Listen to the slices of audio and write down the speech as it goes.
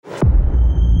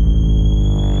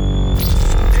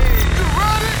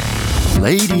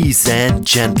Ladies and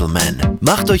Gentlemen,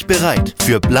 macht euch bereit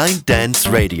für Blind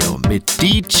Dance Radio mit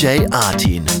DJ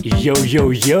Artin. Yo,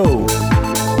 yo, yo.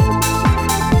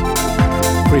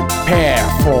 Prepare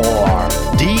for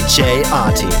DJ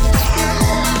Artin.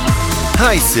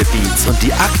 Heiße Beats und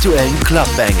die aktuellen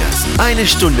Clubbangers. Eine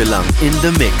Stunde lang in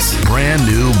the Mix. Brand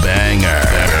new banger.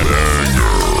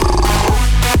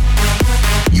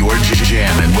 You're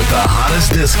jamming with the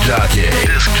hottest disc jockey.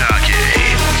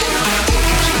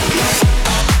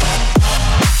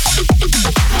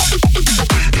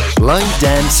 Blind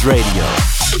Dance Radio.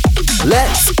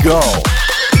 Let's go!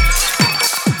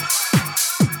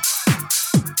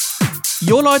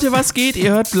 Jo Leute, was geht?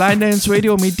 Ihr hört Blind Dance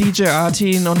Radio mit DJ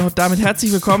Artin und damit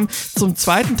herzlich willkommen zum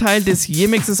zweiten Teil des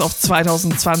Yearmixes auf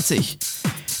 2020.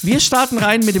 Wir starten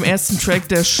rein mit dem ersten Track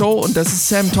der Show und das ist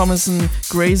Sam Thomason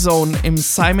Grey Zone im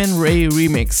Simon Ray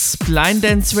Remix. Blind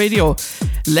Dance Radio,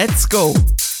 let's go!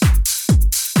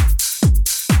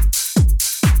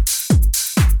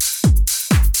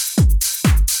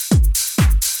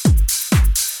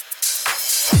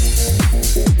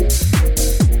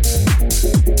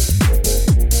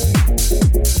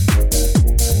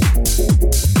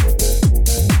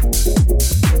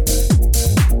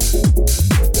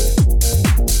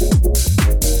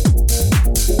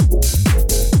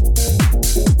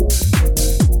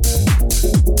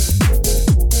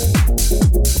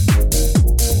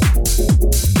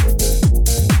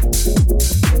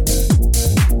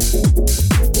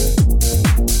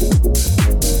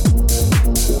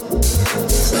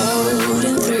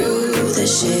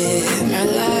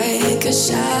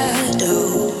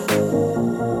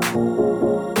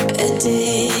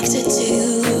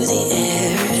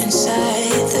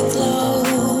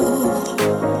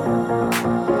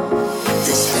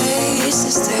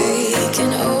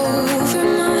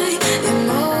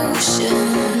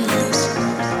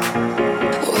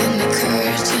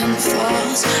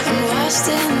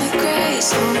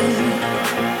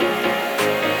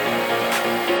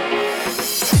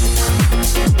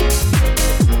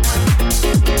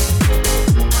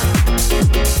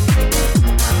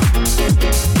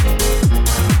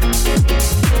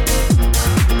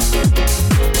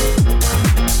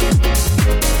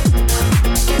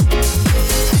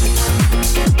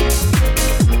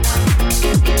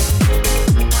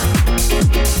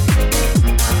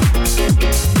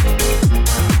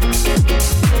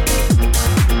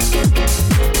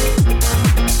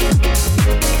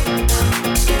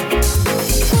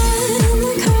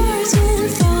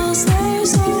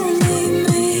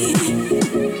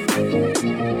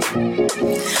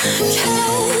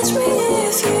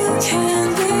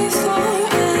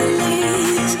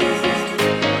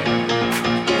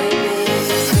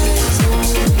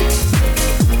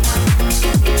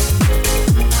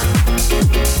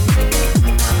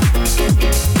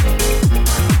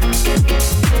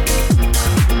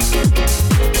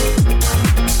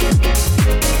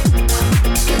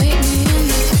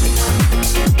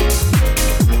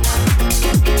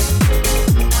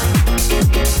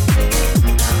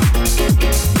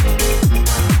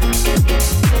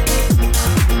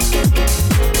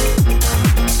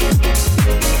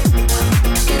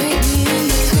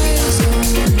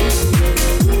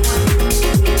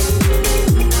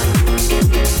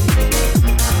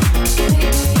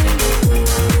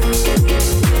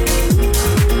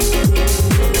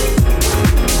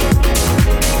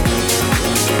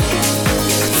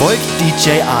 Folgt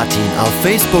DJ Artin auf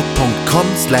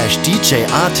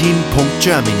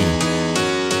facebook.com/djartin.germany.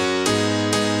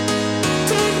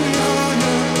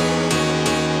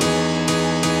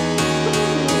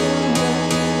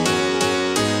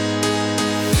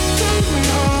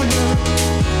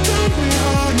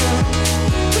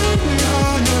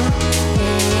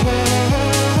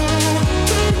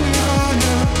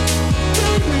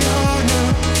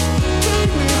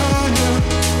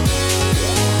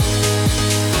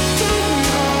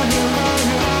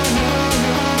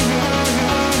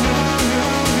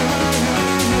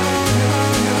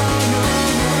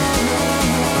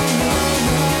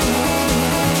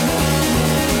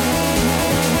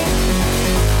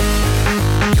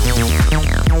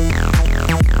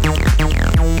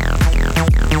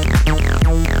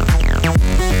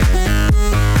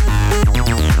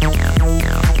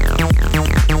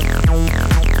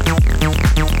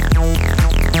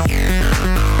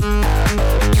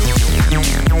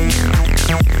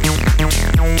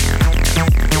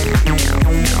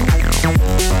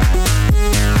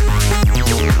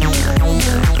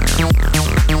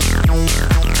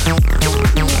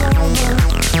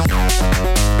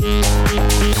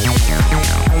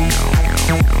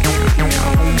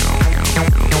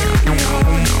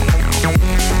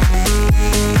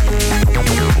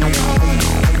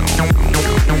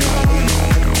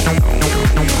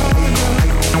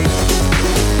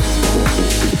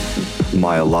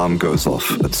 alarm goes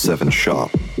off at 7 sharp.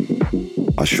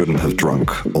 I shouldn't have drunk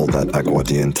all that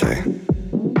aguardiente.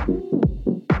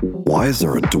 Why is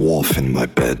there a dwarf in my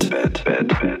bed?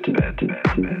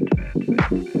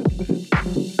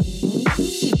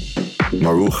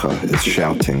 Maruja is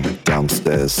shouting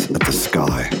downstairs at the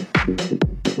sky.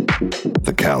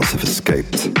 The cows have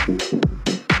escaped.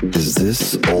 Is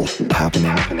this all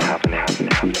happening?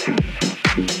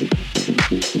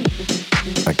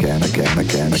 Again.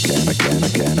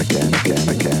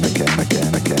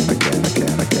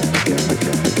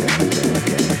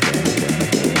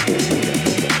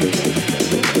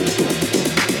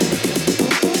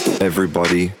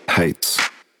 Everybody hates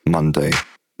Monday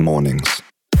mornings.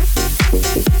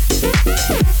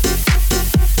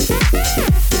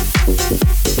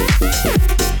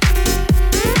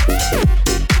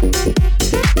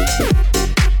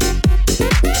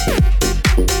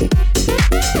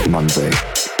 Monday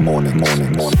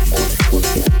morning.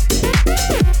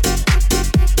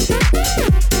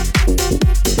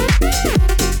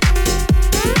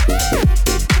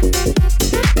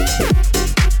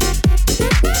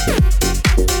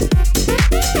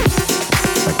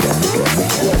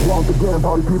 Once again,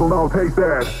 party people now taste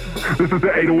that. This is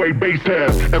the 808 bass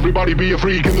test. Everybody be a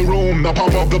freak in the room. Now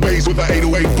pump up the bass with the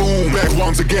 808 boom. Back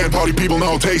once again, party people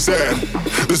now taste that.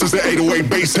 This is the 808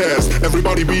 bass test.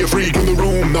 Everybody be a freak in the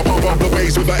room. Now pump up the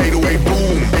bass with the 808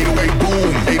 boom. 808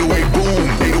 boom. 808 boom.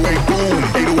 808 boom.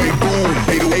 808 boom.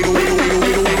 808.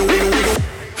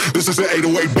 This is the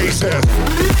 808 bass test.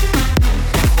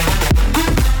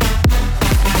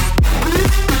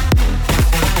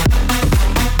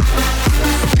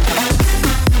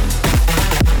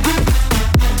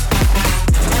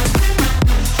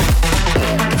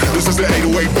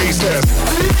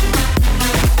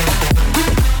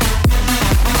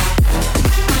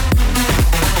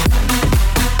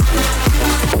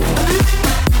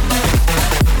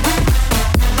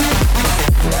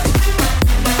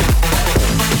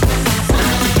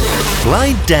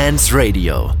 Blind Dance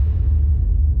Radio.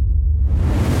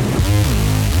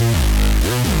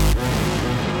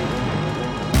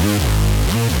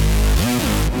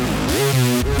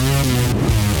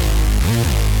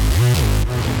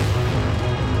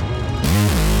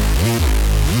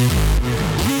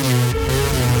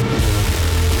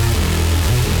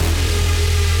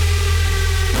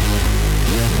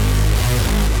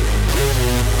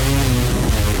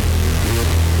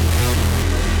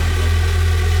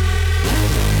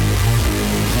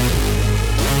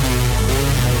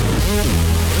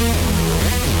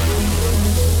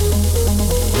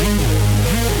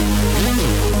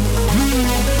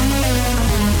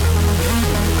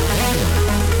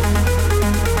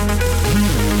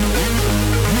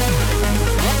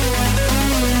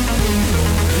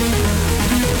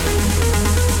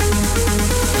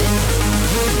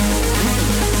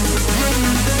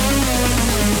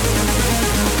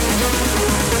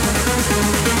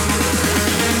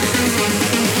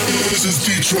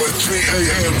 Detroit, 3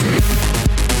 a.m.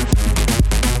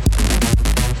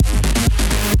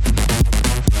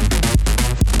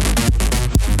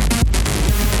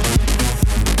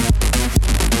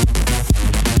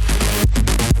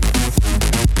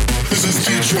 This is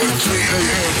Detroit, 3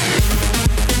 a.m.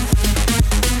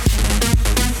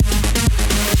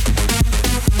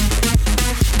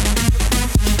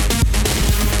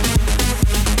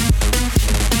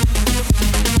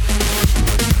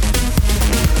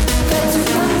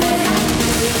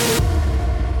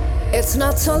 It's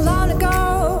not so long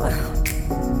ago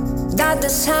that the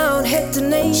sound hit the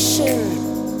nation.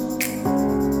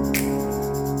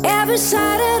 Every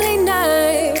Saturday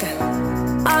night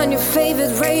on your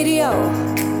favorite radio,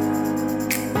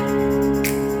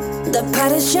 the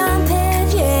party's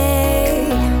jumping,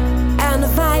 yeah, and the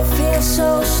vibe feels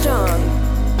so strong.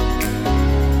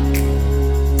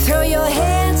 Throw your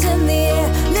hands in the air,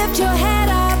 lift your head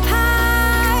up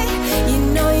high. You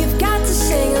know you've got to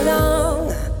sing along.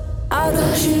 Oh,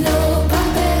 don't you know,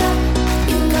 pump it up,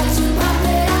 you got to pump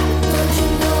it up. Don't you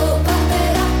know, pump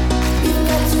it up, you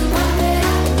got to pump it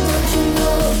up. Don't you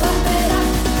know, pump it up,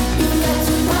 you got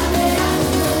to pump it up.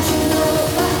 Don't you know,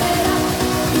 pump it up,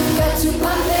 you got to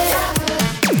pump it up.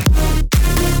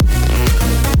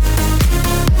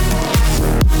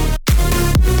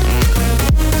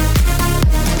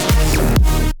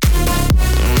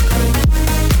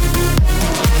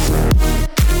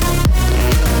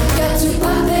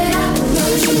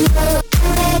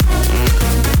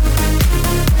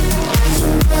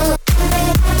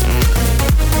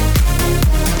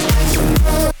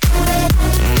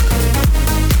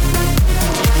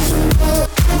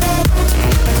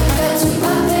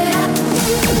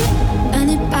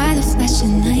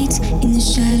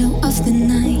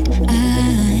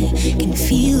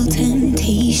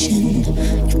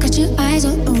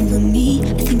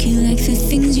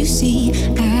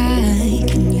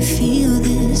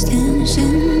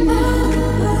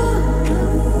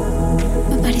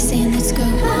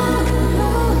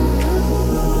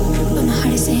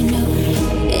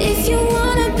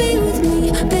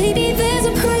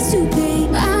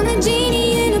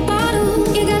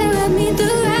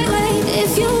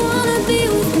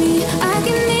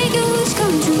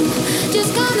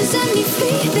 set me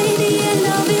free, baby, and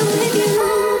I'll be with you.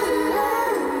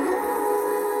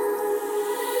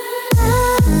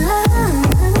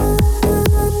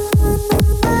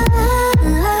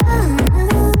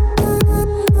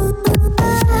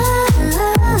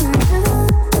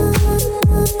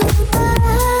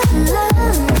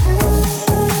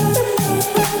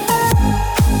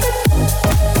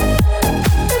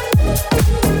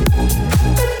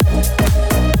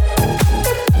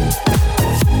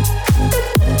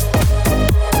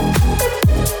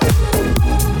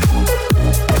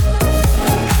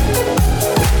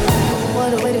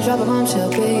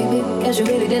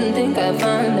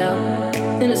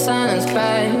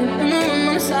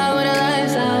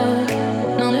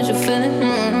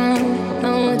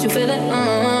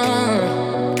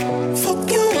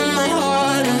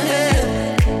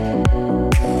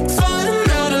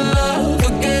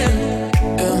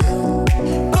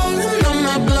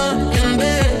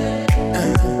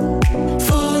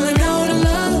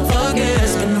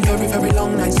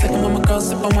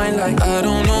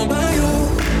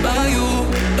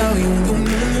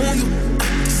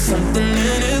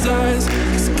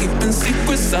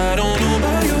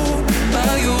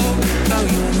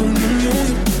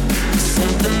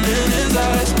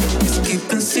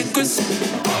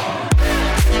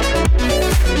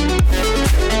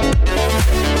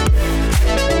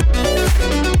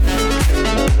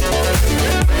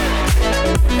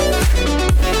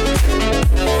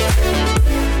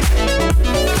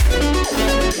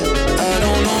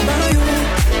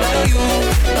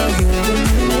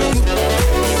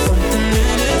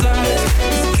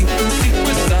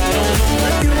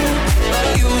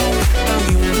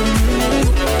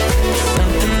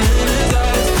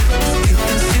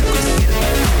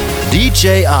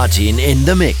 DJ Artin in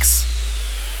the mix.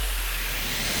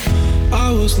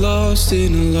 I was lost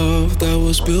in a love that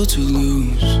was built to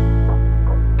lose.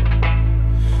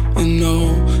 And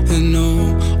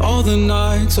no, all the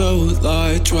nights I would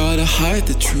lie, try to hide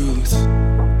the truth.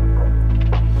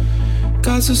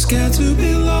 Got so scared to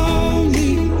be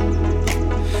lonely,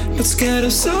 but scared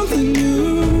of something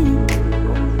new.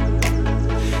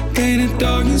 Painted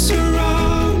darkness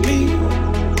around me,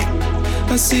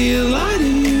 I see a light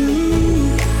in you.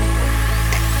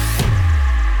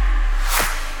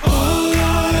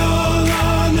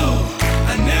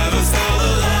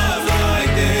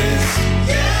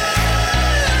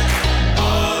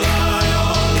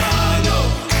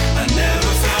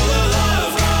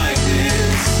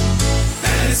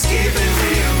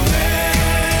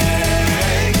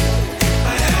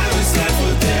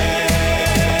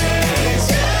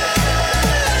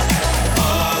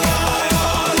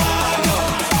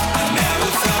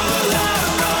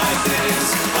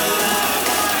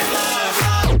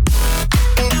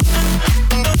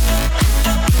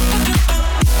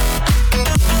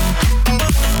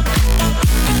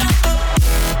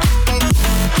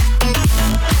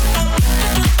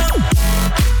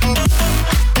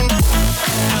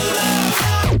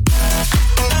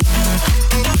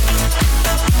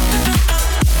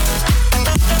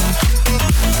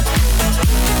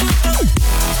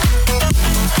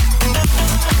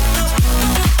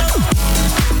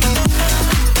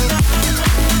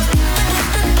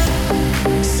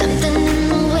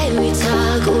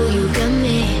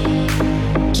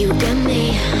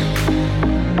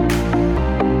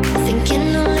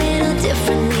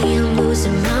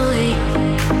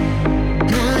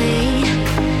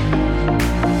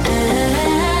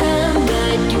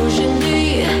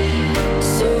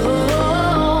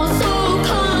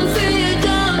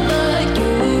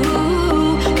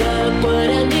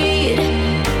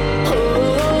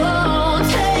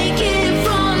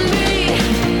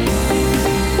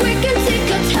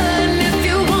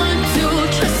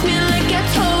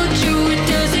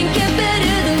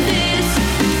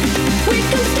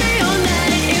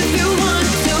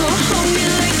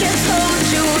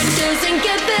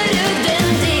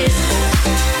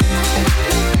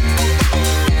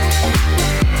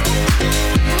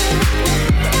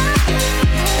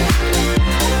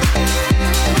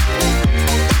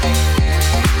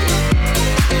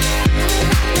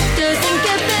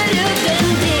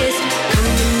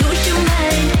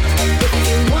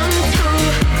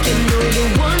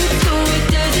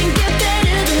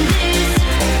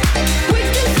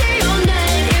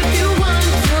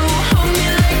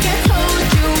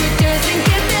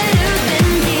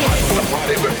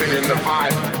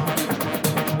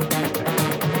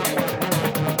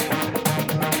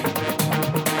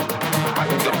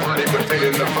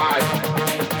 feeling the vibe.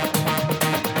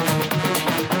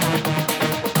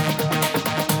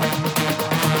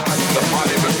 The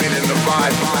party, we're feeling the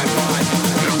vibe.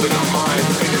 Losing our mind,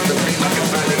 feeling the beat like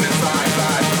it's burning.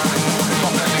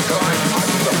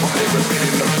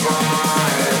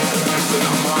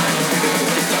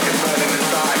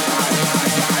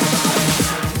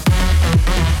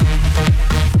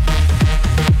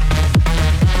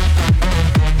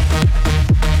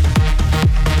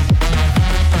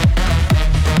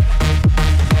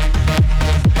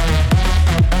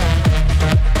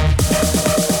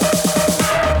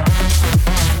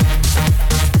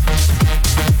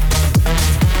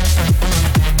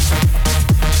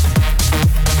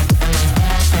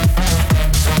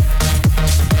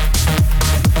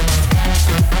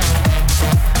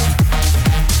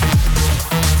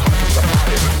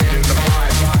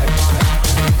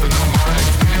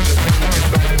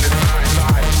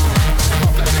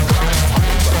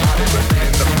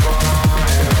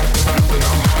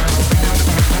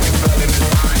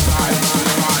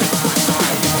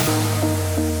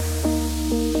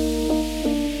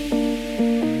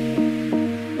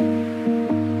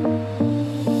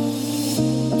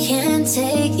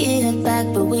 take it back,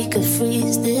 but we could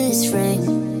freeze this frame.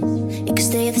 It could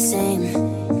stay the same.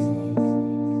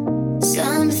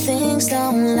 Some things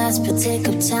don't last, but take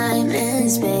up time and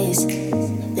space.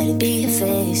 Let it be your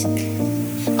face.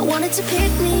 I wanted to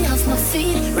pick me off my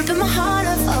feet, ripping my heart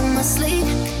off my sleeve,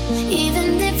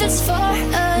 even if it's for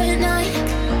a night.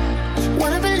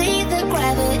 Wanna believe that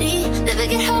gravity never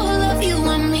get hold of you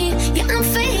and me. Yeah, I'm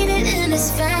faded in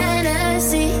this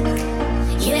fantasy.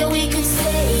 Yeah, we could stay.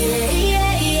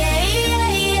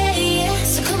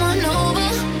 So come on over,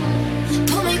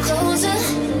 pull me closer.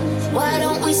 Why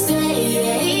don't we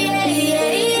stay?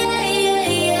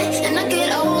 And I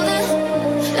get older,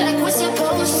 like we're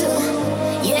supposed to.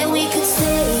 Yeah, we could stay.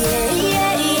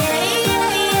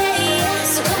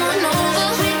 So come on over,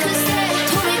 we could stay.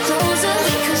 Pull me closer,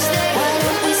 we could stay. Why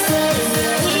don't we stay?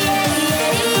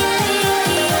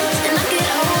 And I get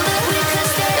older, we could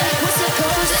stay. Like we're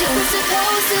supposed to. We're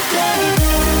supposed to stay.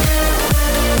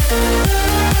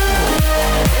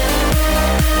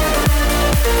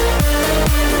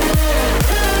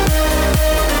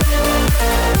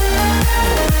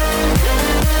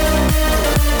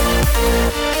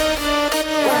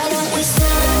 Why don't we stay?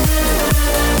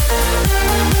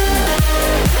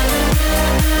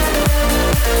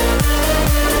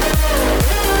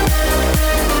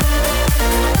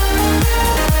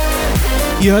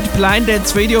 Ihr hört Blind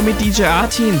Dance Radio mit DJ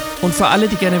Artin. Und für alle,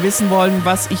 die gerne wissen wollen,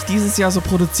 was ich dieses Jahr so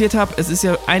produziert habe, es ist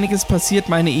ja einiges passiert.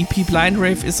 Meine EP Blind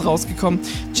Rave ist rausgekommen.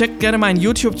 Checkt gerne meinen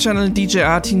YouTube-Channel DJ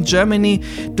Artin Germany.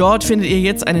 Dort findet ihr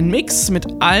jetzt einen Mix mit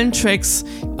allen Tracks,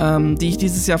 die ich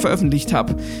dieses Jahr veröffentlicht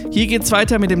habe. Hier geht's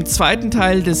weiter mit dem zweiten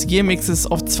Teil des Yearmixes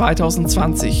auf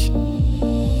 2020.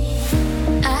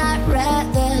 I'd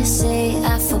rather say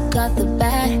I forgot the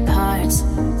bad parts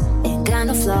and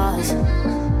kind of flaws.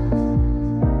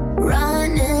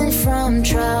 Running from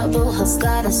trouble has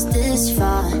got us this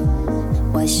far.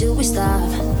 Why should we stop?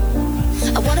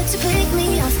 I wanted to pick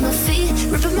me off my feet,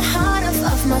 ripping my heart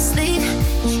off my sleeve,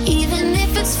 even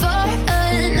if it's for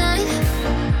a night.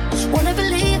 Wanna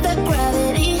believe that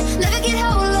gravity never get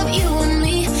hold of you and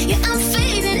me. Yeah, I'm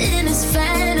fading in this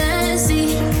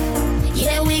fantasy.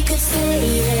 Yeah, we could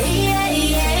stay.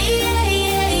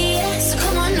 So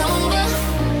come on over,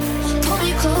 pull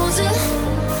me closer.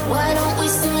 Why don't we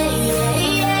stay?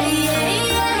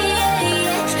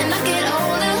 And I get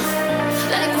older,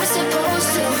 like we're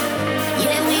supposed to.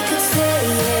 Yeah, we could stay.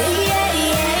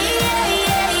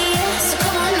 So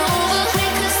come on over, we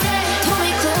could stay. Pull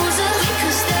me closer, we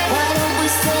could stay. Why don't we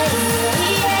stay?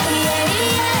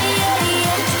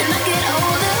 And I get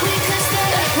older, we could stay.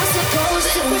 Like we're supposed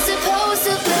to. We're supposed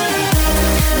to be.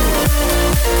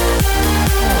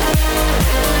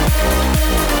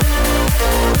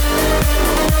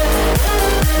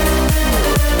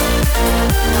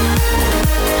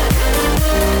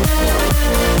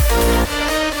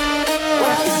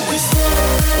 Why don't we stay?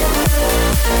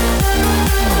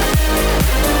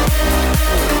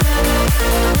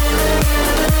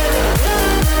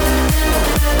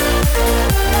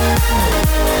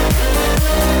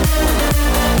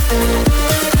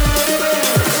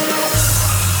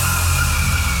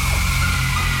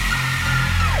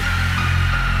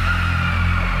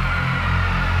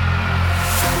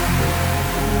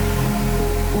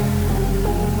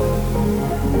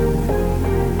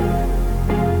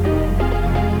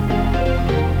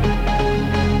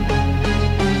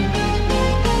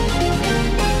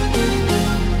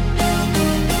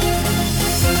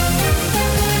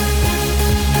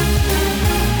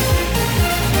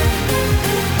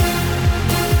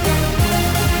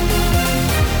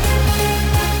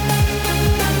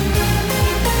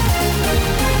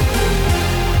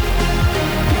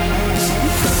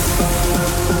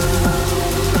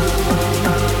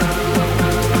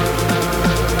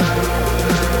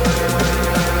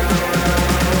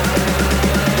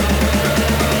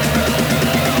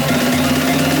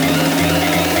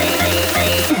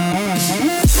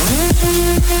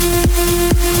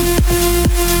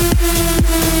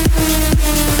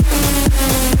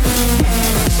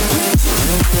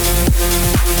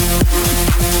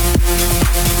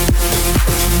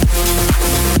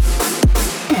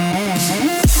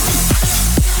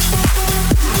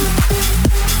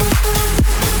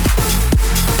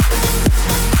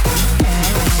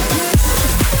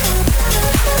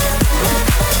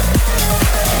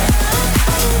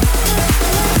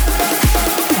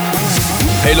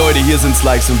 Hey Leute, hier sind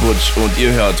Slikes und Butch und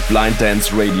ihr hört Blind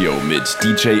Dance Radio mit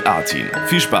DJ Artin.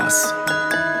 Viel Spaß!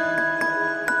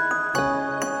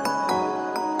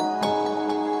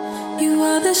 You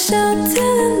are the shelter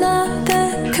and love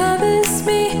that covers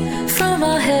me from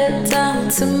my head down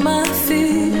to my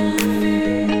feet.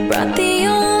 But the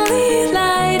only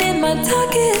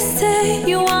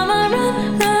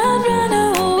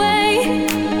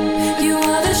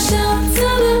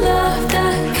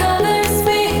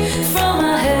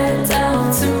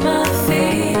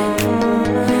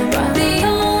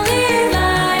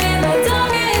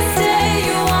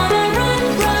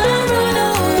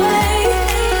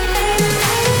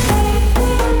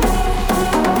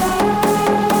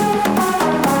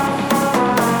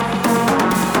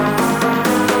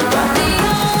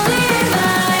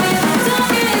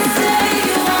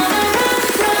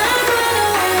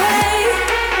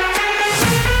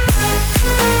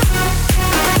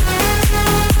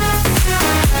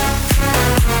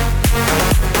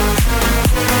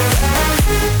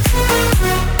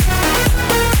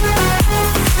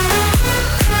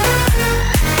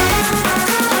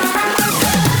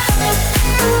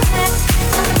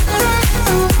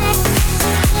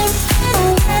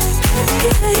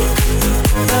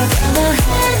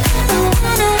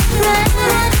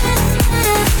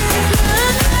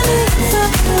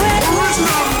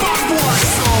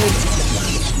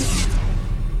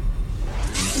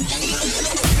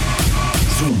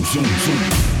zoom, zoom.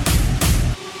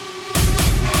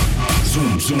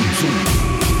 Zoom, zoom, zoom.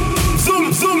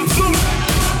 Zoom, zoom, zoom.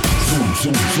 Zoom,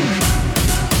 zoom, zoom.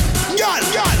 Got,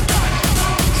 got.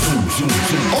 Zoom, zoom,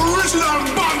 zoom.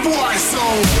 Original bad boy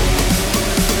sound.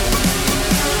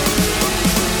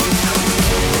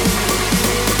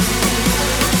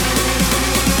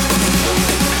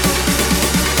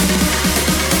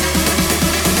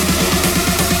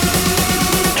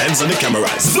 Hands on the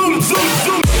camera. Zoom, zoom,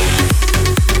 zoom.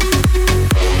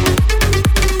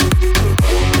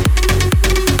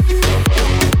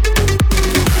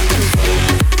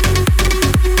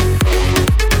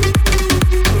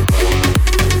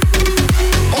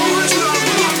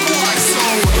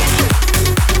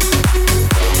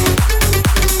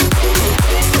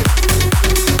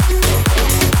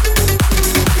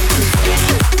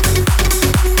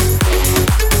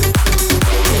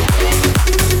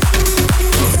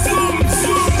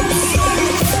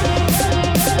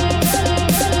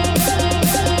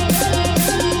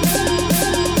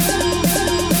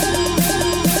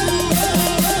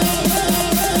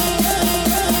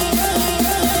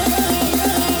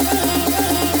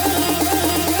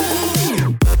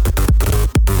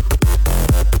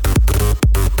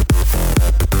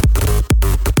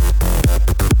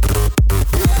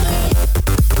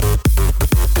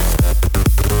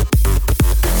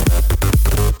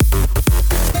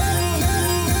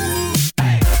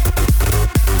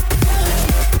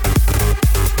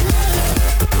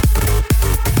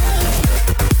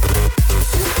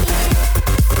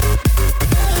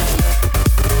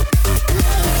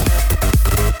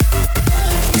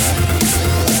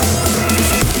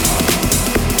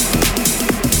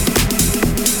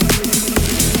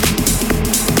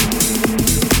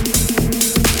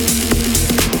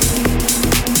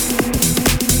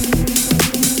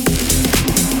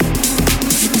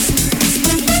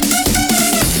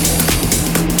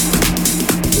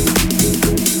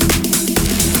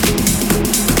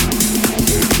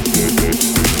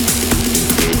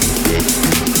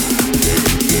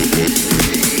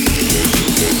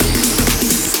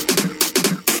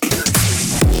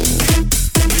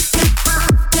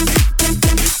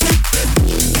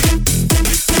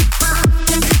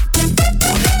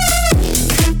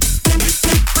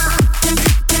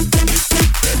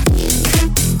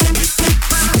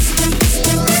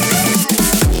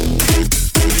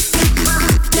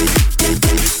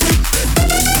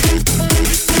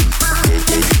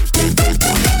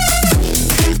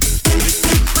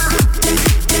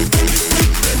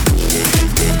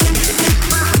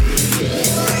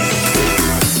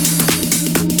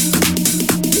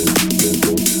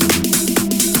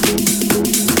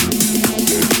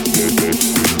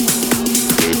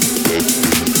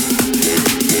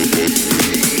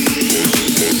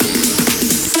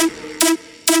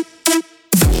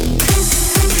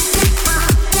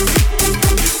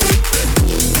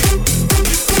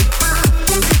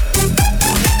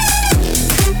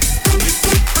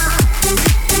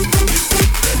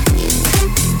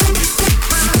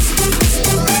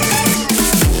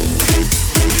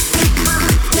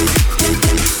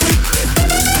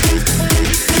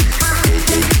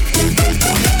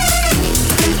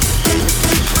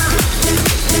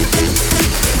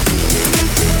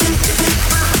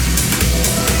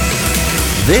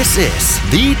 This is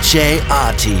DJ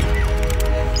Artin.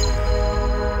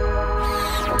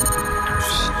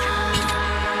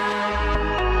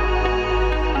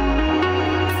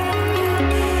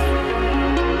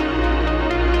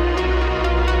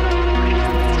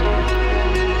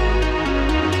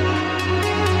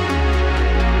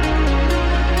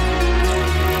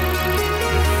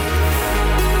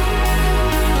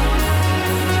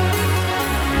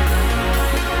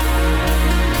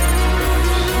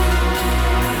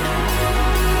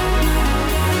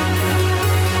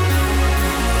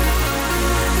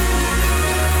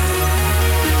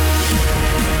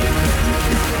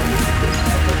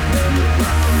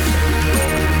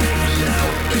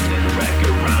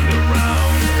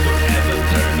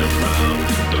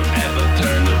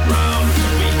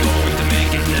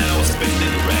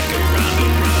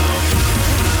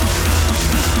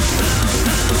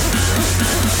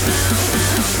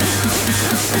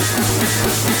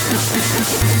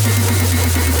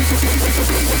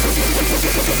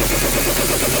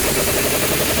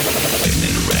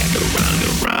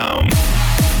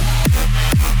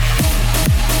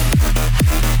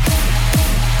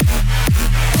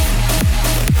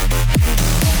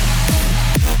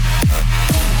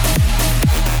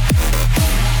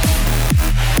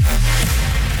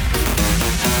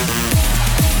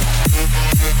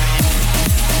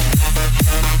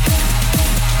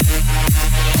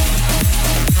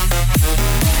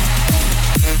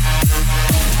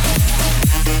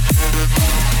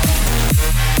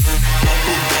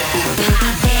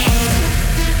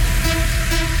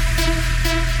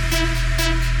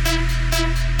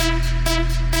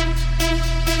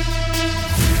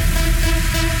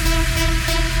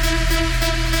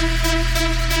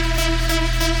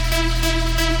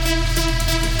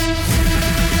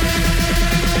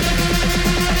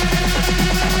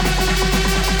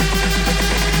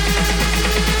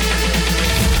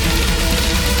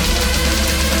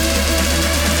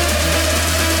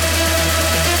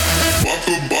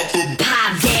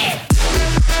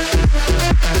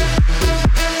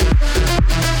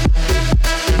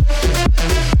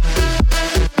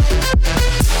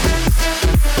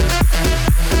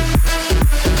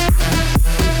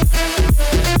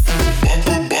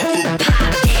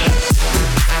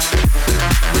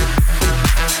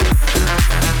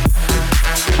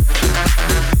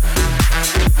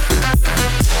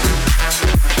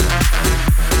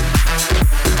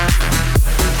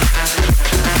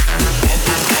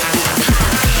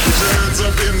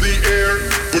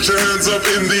 hands up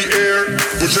in the air.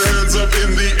 Put your hands up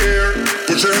in the air.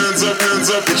 Put your hands up,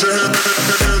 put your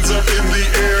hands up in the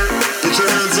air. Put your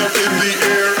hands up in the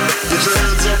air. Put your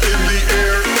hands up in the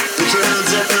air. Put your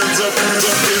hands up in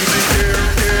the air.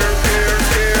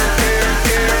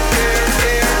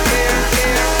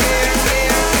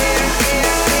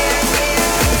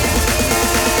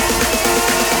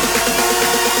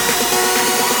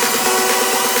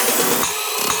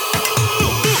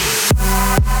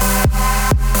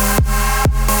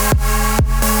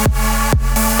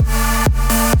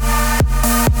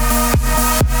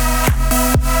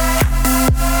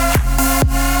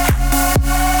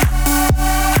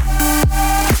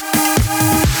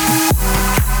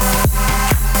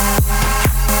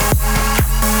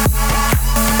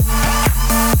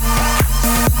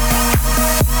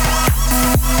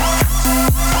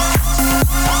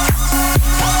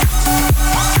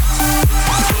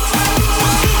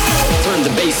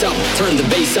 Turn the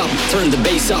bass up, turn the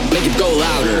bass up, make it go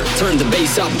louder. Turn the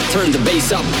bass up, turn the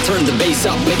bass up, turn the bass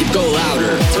up, make it go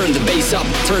louder. Turn the bass up,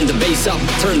 turn the bass up,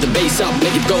 turn the bass up,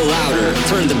 make it go louder.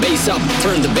 Turn the bass up,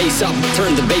 turn the bass up,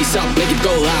 turn the bass up, make it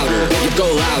go louder. Make it go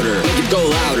louder, make it go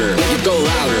louder, make it go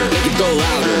louder, make it go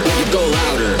louder, make it go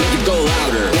louder, make it go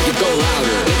louder, make it go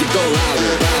louder, make it go louder,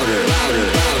 louder,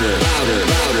 louder, louder, louder,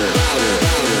 louder, louder,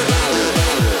 louder,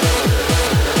 louder.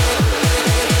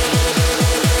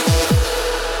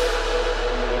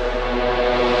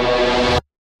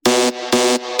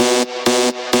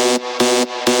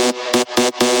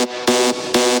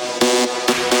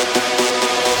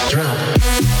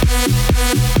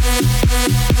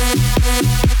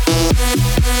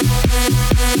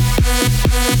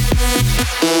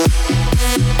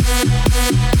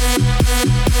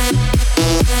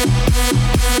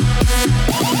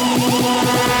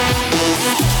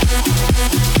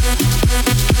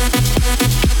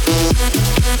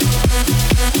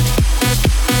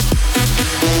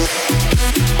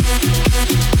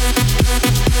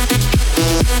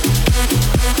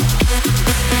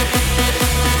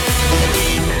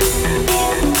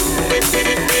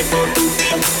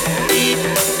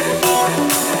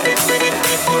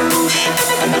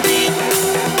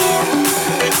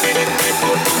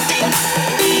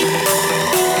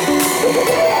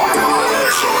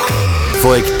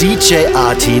 Folgt DJ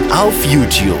Artin auf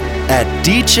YouTube at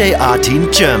DJ Artin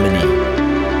Germany.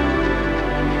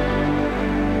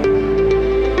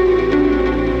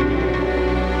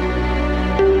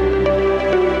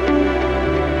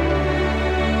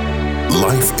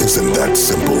 Life isn't that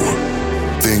simple.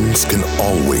 Things can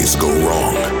always go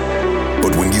wrong.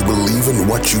 But when you believe in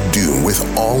what you do with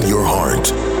all your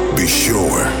heart, be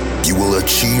sure you will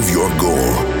achieve your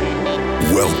goal.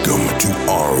 Welcome to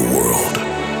our world,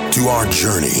 to our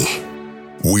journey.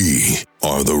 We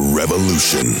are the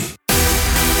revolution.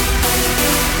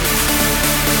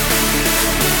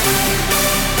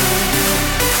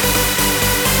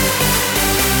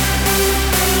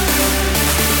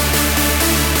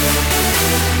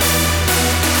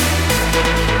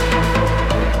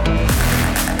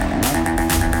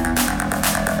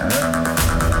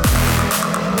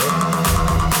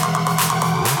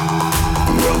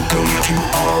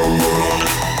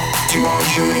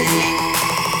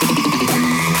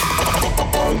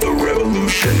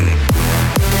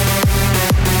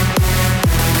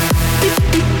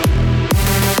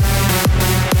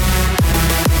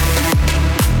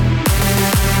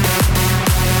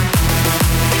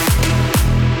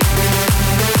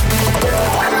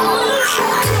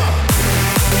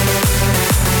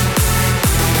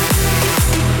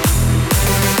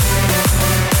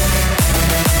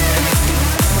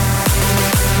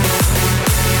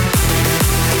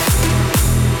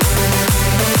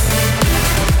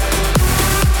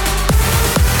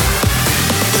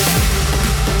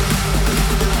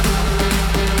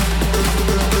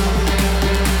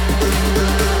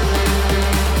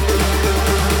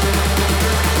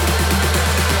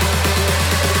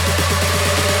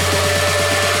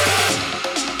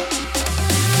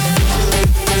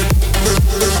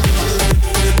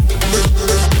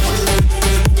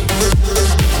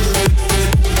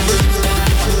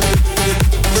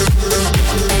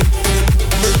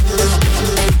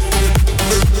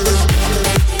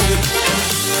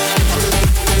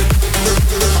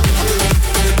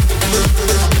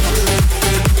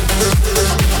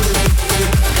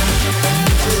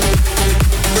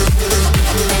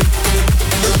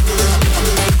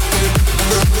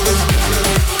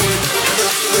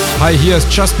 Hi, hier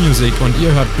ist Just Music und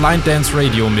ihr hört Blind Dance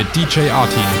Radio mit DJ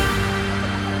Artin.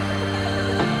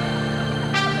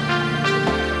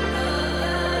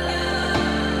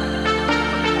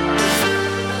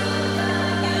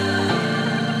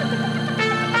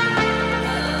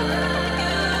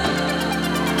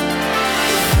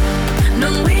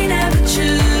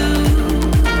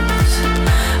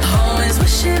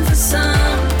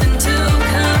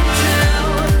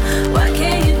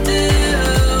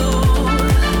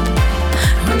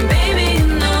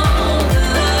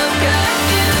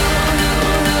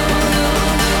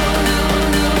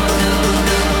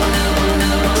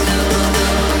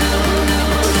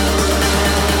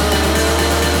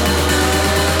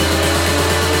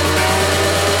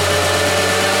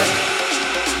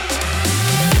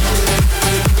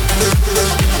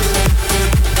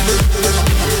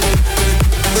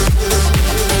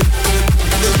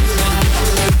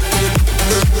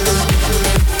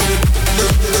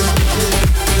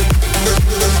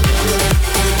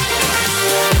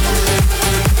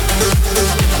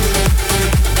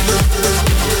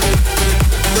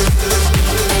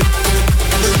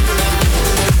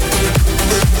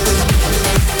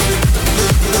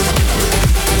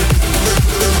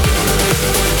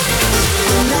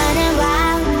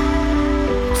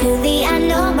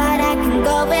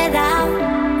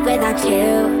 about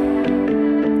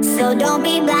you. So don't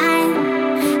be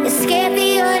blind. Escape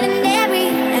the ordinary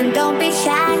and don't be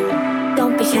shy.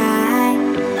 Don't be shy.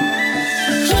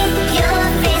 Keep your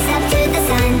face up to the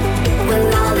sun.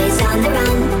 We're always on the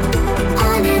run.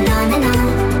 On and on and on.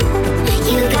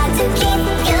 You got to keep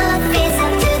your face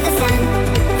up to the sun.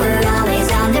 We're always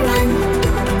on the run.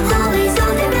 Always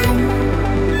on the run.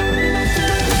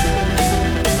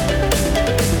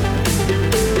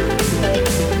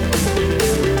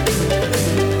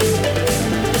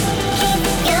 Keep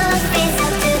your face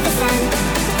up to the sun.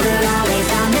 We're always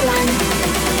on the run.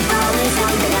 Always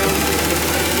on the run.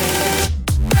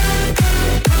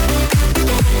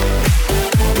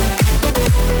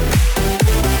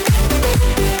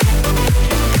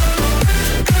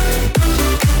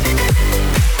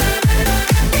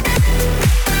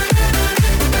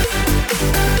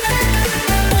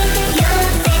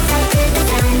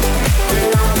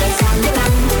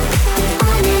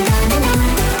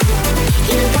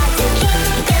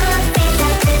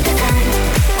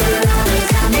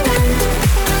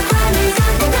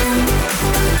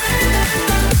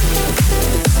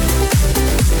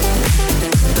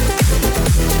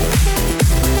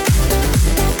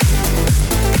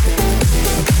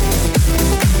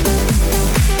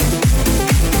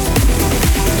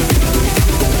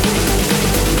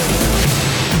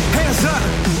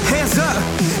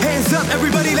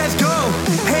 Everybody let's go.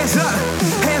 Hands up,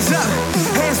 hands up,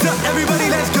 hands up. Everybody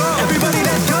let's go. Everybody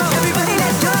let's go. Everybody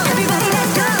let's go. Everybody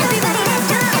let's go. Everybody let's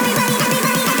go.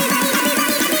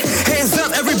 Everybody. Hands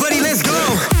up, everybody let's go.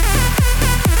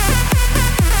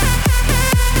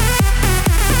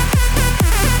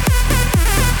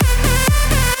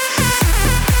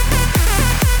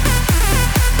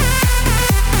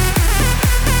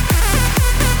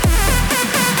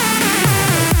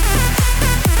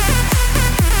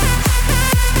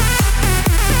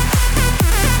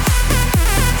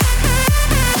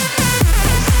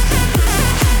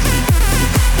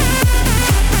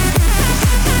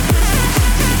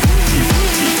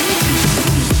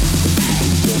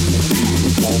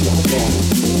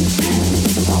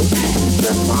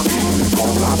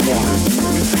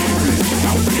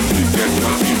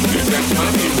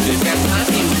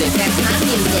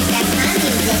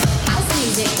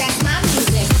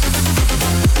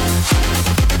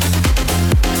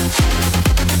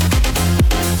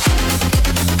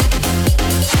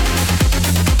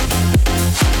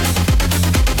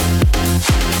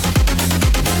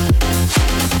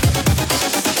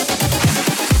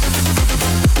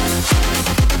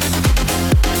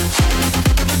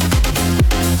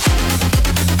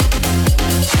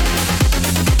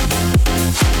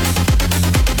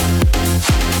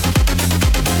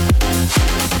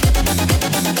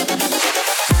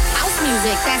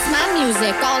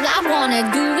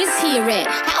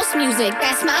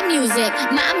 That's my music,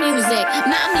 my music,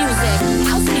 my music.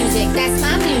 House music, that's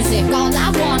my music. All I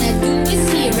wanna do is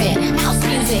hear it. House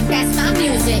music, that's my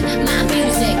music, my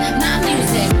music, my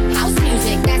music. House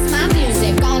music, that's my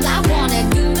music. All I wanna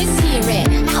do is hear it.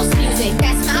 House music,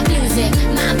 that's my music,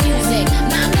 my music,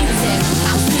 my music.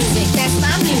 House music, that's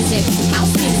my music.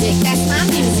 House music, that's my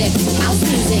music. House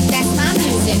music, that's my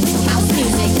music. House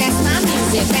music, that's my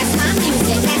music. That's my music. That's my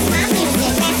music. That's my music.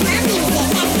 That's my music.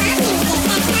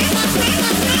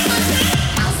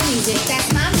 House music,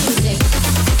 that's my music.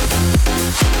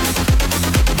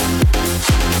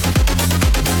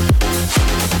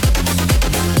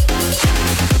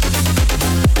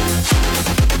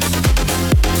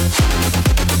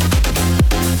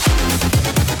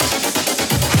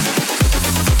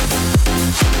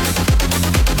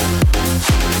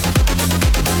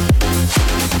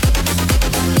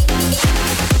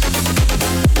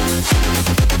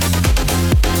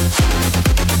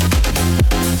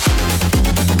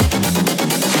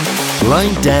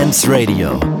 Blind Dance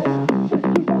Radio.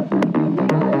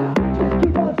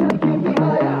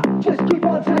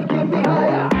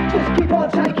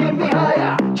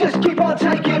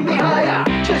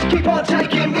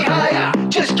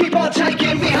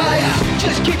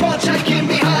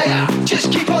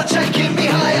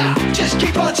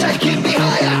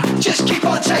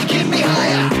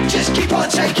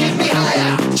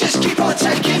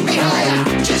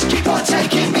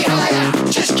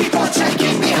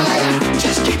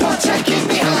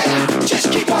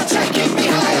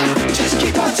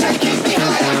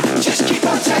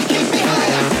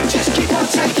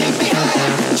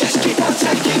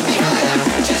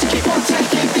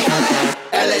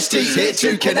 LSD's here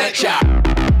to connect ya.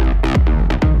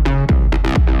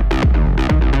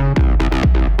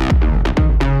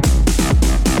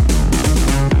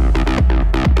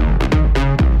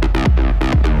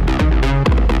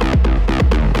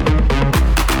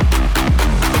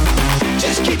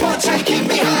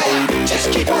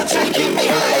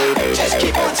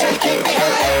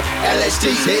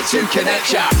 LSD's here to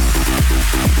connect ya.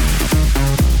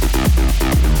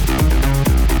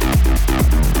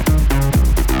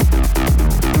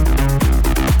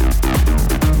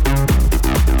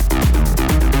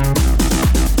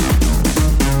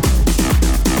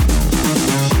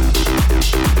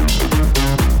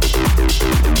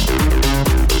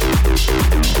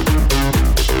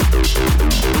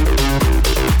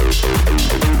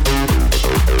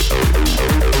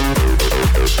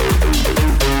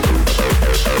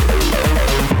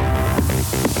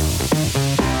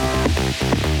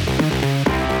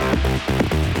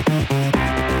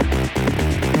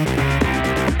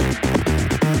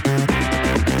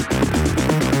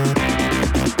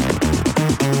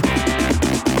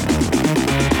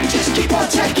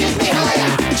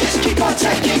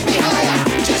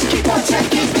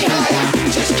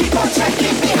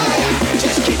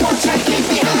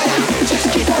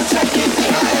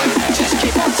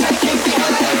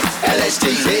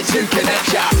 LSD's here to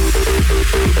connect ya.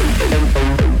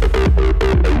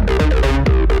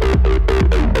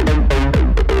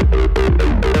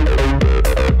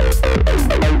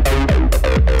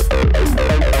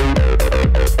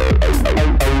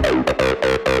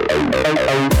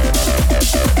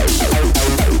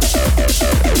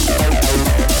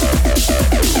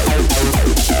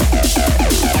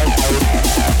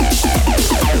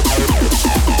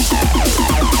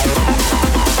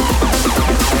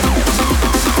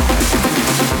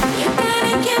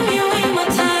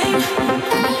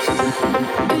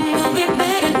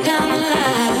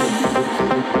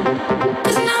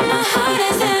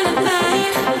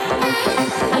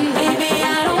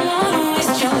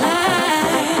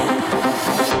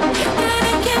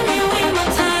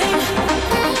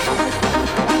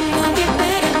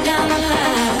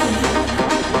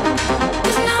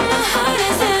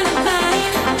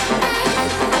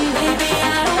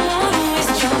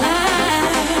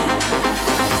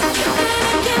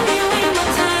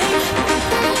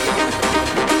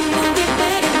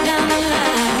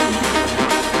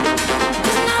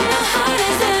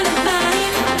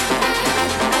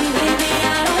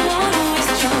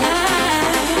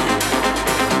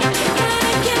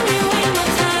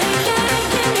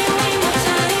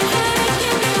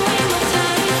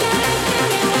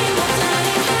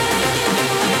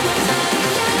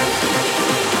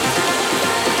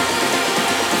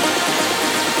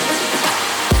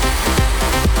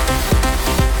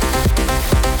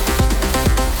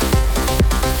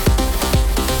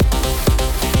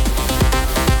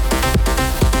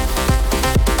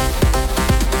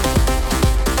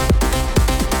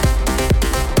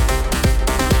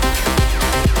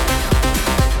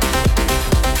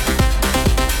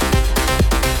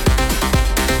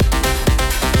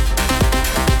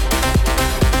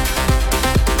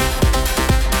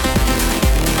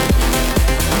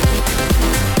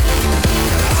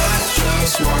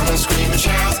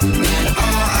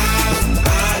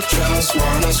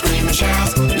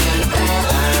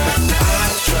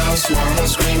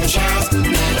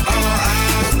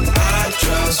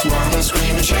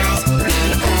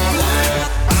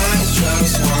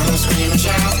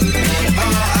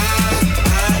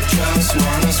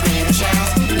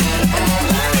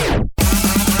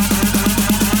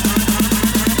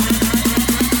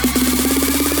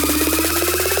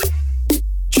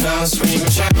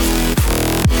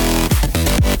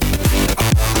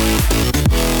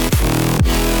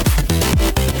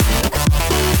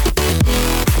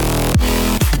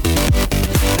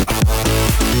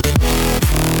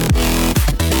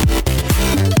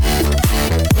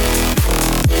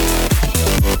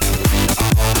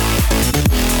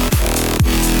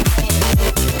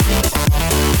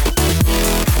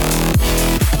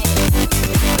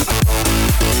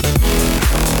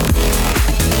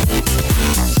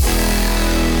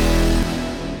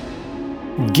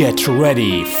 Get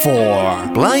ready for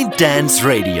Blind Dance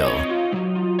Radio.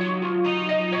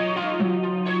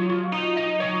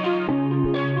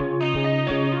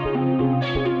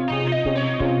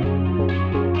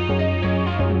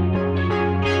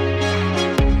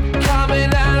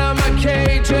 Coming out of my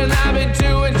cage and I've been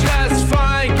doing just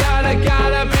fine.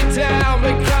 Gotta be down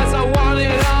because I want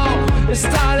it all. It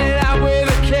started out with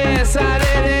a kiss, I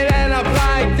didn't end up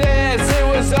like this. It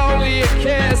was only a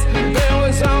kiss, it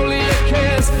was only a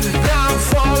kiss. Now I'm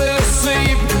falling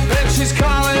asleep and she's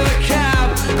calling a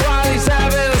cab while he's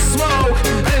having a smoke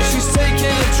and she's taking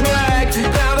a drag.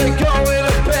 Now they're going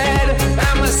to bed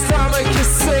and my stomach is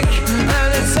sick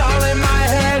and it's all in my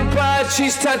head, but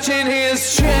she's touching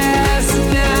his chest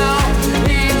now.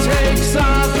 He takes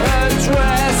off her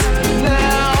dress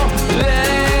now.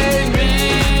 Let me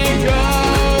go.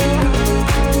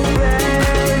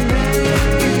 Let me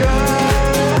go.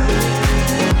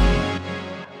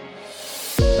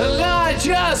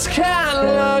 just can't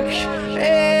look,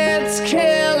 it's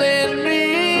killing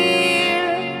me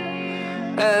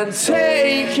and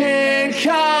taking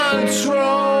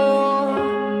control.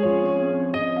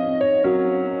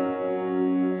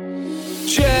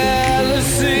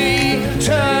 Jealousy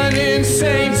turning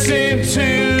saints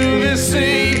into the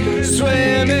sea,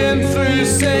 swimming through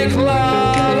sick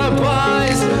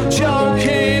lullabies,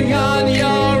 choking on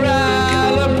your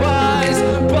alibis,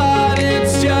 but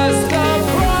it's just the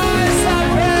price I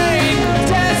paid.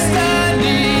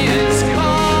 Destiny is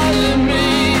calling me,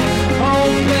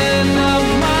 open up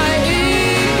my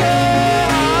eager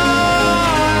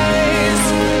eyes,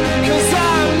 'cause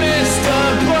I missed the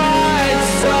bright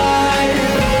side.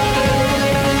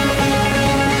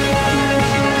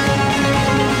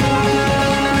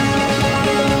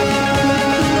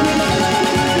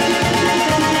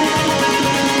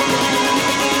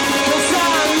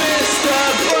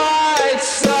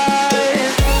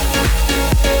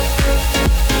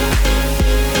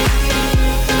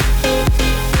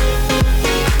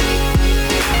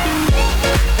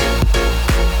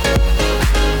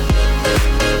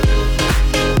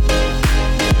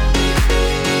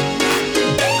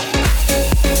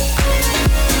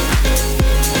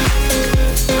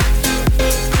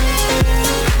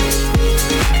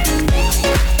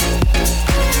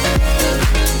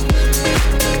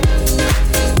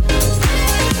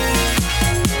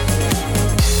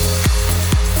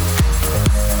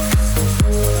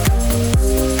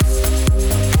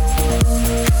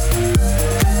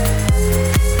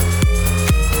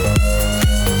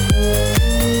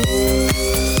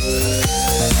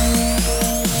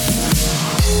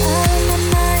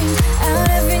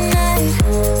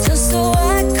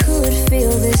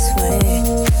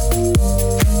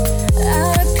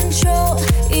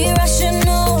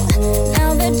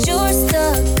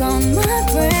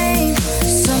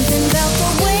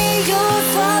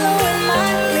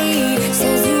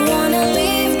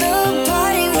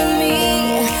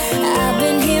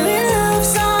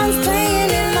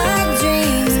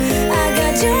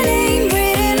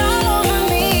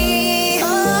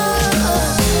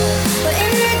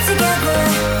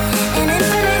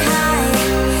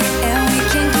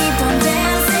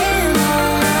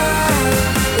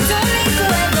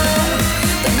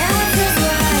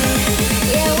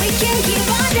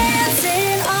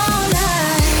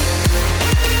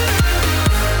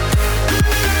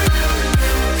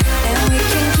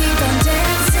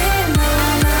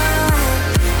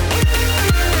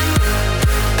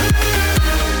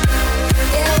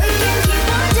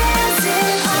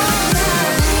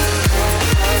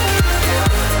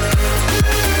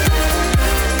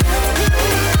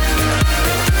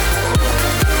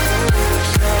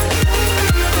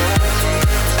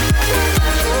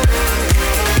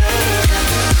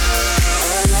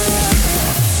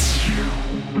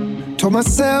 Told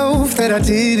myself that I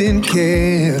didn't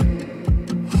care,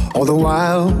 all the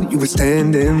while you were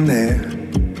standing there.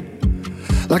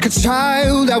 Like a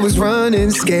child I was running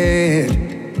scared,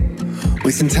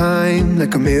 wasting time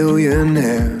like a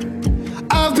millionaire.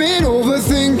 I've been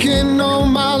overthinking all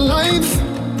my life,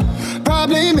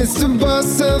 probably missed the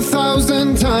bus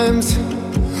 1,000 times.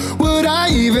 Would I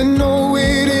even know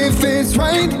it if it's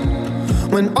right,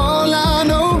 when all I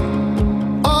know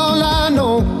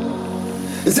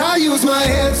is I use my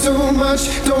head too much,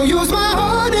 don't use my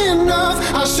heart enough.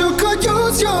 I sure could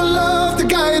use your love to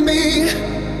guide me.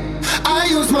 I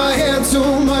use my head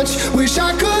too much, wish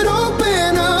I could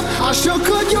open up. I sure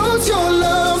could use your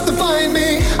love to find me.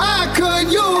 I could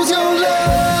use your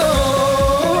love.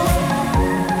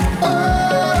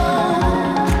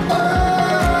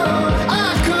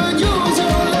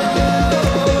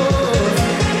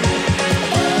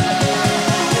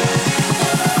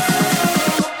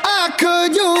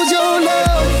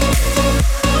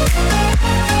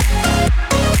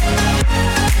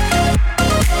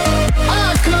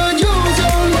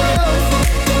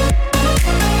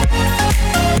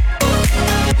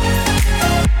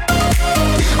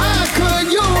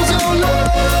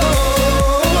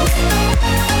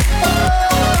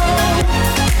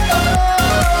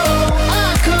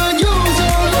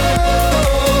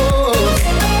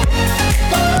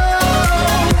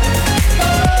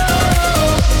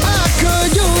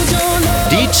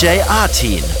 DJ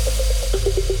Artin.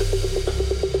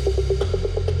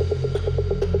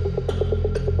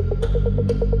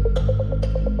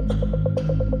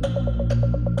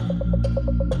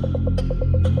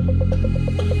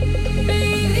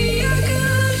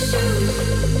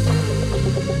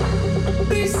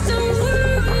 Be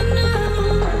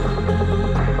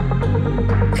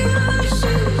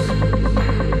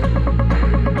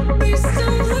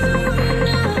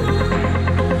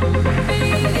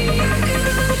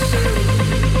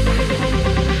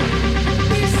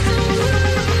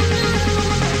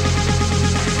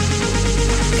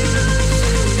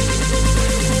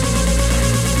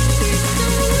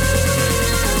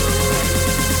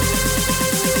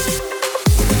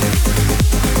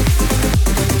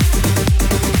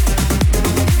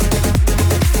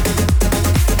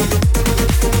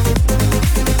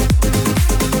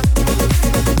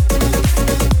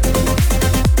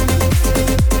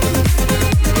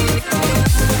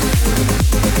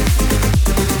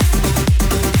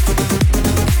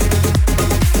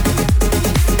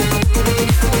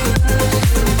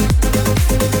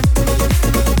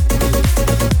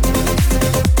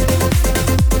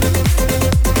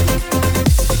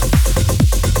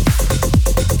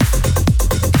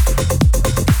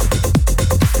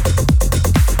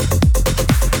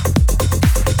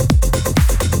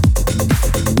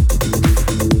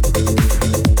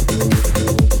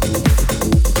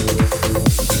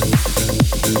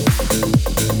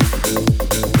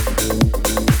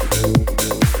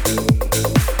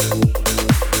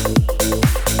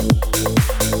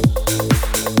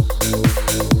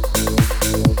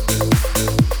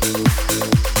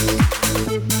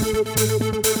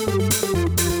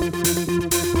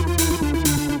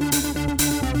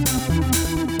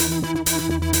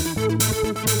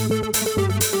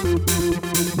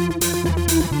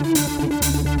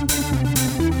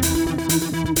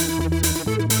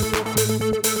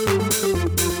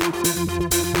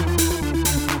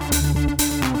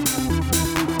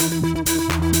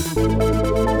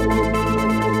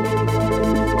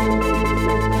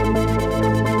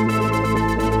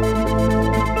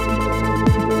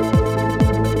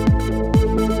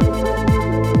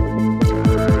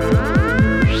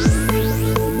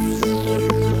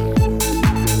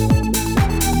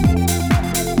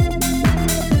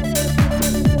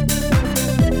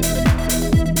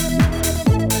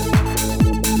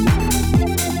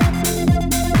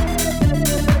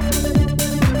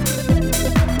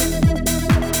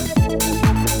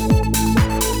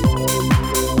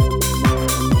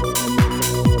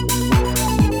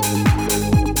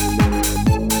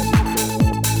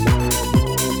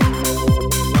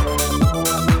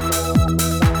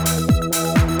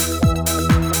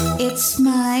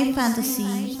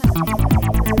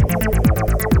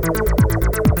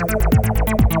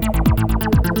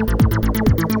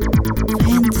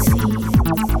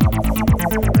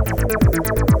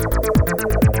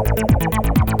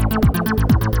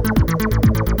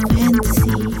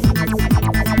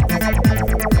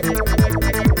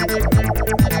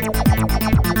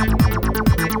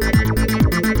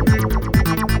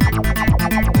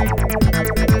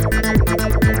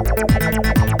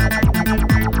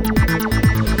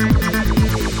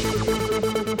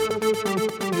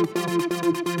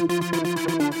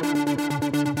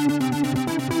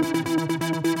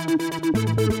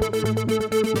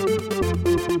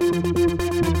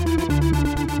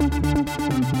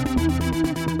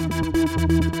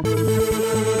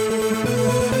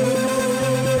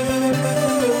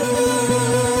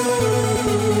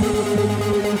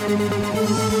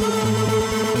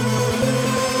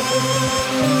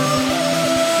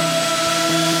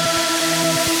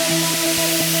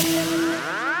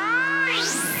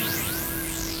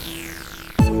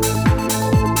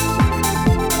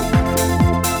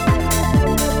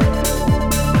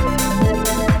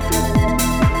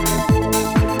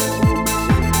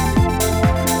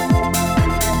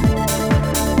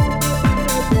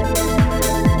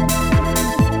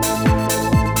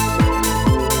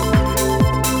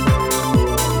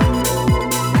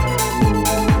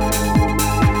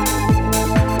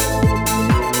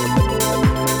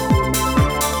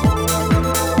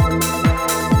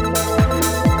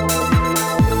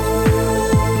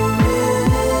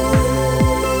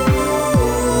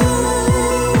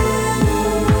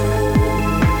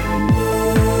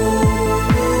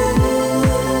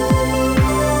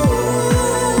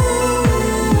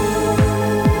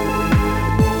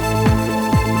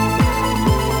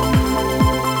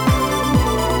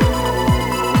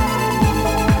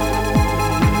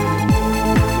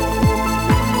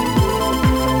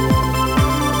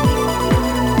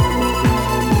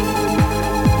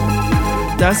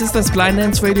Das ist das Blind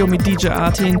Dance Radio mit DJ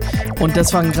Artin und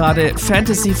das waren gerade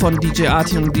Fantasy von DJ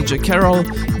Artin und DJ Carol.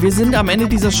 Wir sind am Ende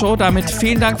dieser Show, damit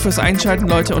vielen Dank fürs Einschalten,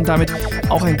 Leute, und damit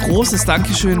auch ein großes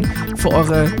Dankeschön für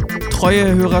eure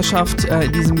treue Hörerschaft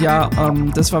in diesem Jahr.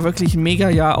 Das war wirklich ein mega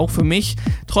Jahr, auch für mich,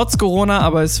 trotz Corona,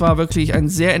 aber es war wirklich ein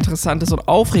sehr interessantes und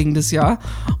aufregendes Jahr.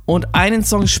 Und einen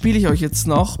Song spiele ich euch jetzt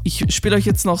noch. Ich spiele euch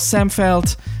jetzt noch Sam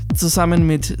Feld zusammen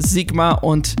mit Sigma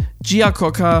und Gia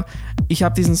Cocker. Ich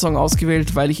habe diesen Song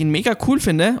ausgewählt, weil ich ihn mega cool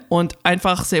finde und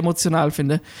einfach sehr emotional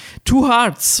finde. Two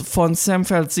Hearts von Sam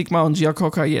Feld, Sigma und Gia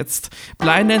Cocker jetzt.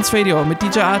 Blind Dance Radio mit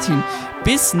DJ Artin.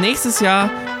 Bis nächstes Jahr,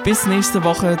 bis nächste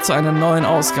Woche zu einer neuen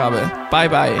Ausgabe. Bye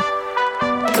bye.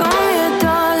 Come here,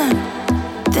 darling.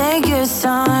 Take your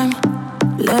time.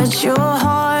 Let your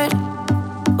heart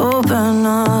open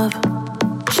up.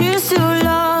 Cheers to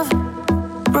love,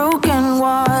 broken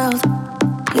wild,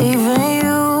 leaving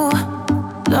you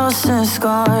lost and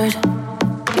scarred.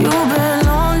 You've been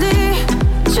lonely,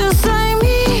 just like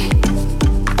me,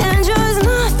 and just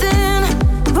nothing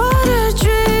but a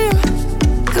dream.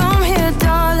 Come here,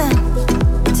 darling,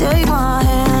 take my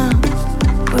hand.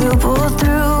 We'll pull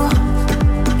through,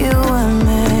 you and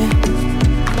me.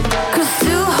 'Cause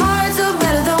two hearts are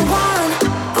better than one.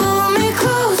 Pull me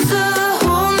closer,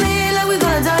 hold me like we're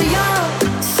gonna die young.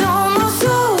 It's almost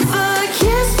over,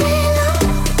 kiss me now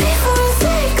before we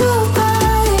say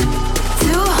goodbye.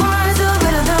 Two hearts are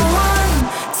better than one.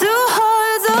 Two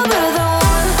hearts are better than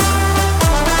one.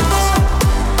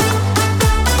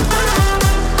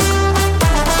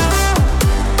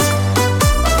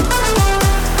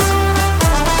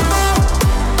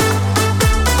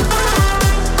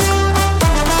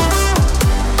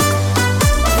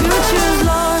 Future's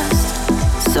lost,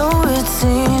 so it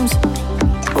seems.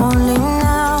 Only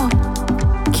now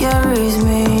carries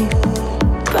me.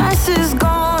 Past is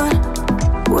gone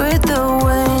with the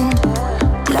wind,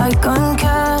 like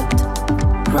unkept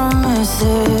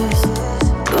promises.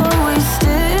 But we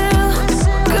still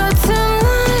got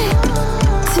tonight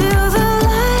till the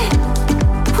light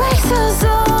wakes us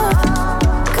up.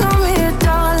 Come here,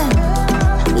 darling,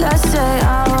 let's stay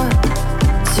out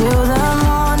till the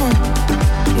morning,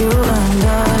 you and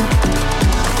I.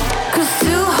 'Cause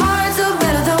two hearts are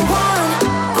better than one.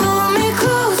 Pull me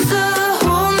closer,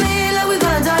 hold me like we're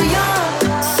gonna die young.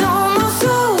 It's almost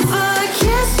over,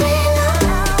 kiss me now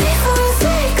before we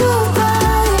say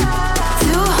goodbye.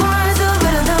 Two hearts are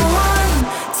better than one.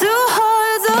 Two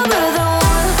hearts are better than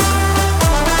one.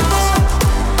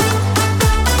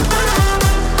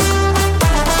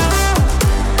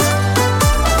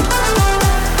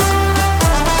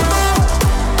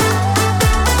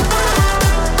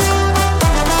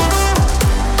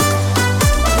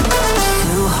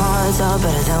 Two hearts are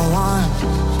better than one.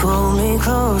 Pull me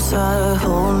closer,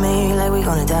 hold me like we're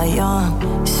gonna die young.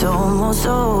 It's almost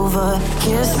over,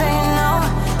 kiss me now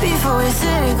before we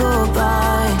say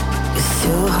goodbye. 'Cause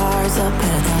two hearts are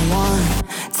better than one.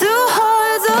 Two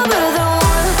hearts are better than one.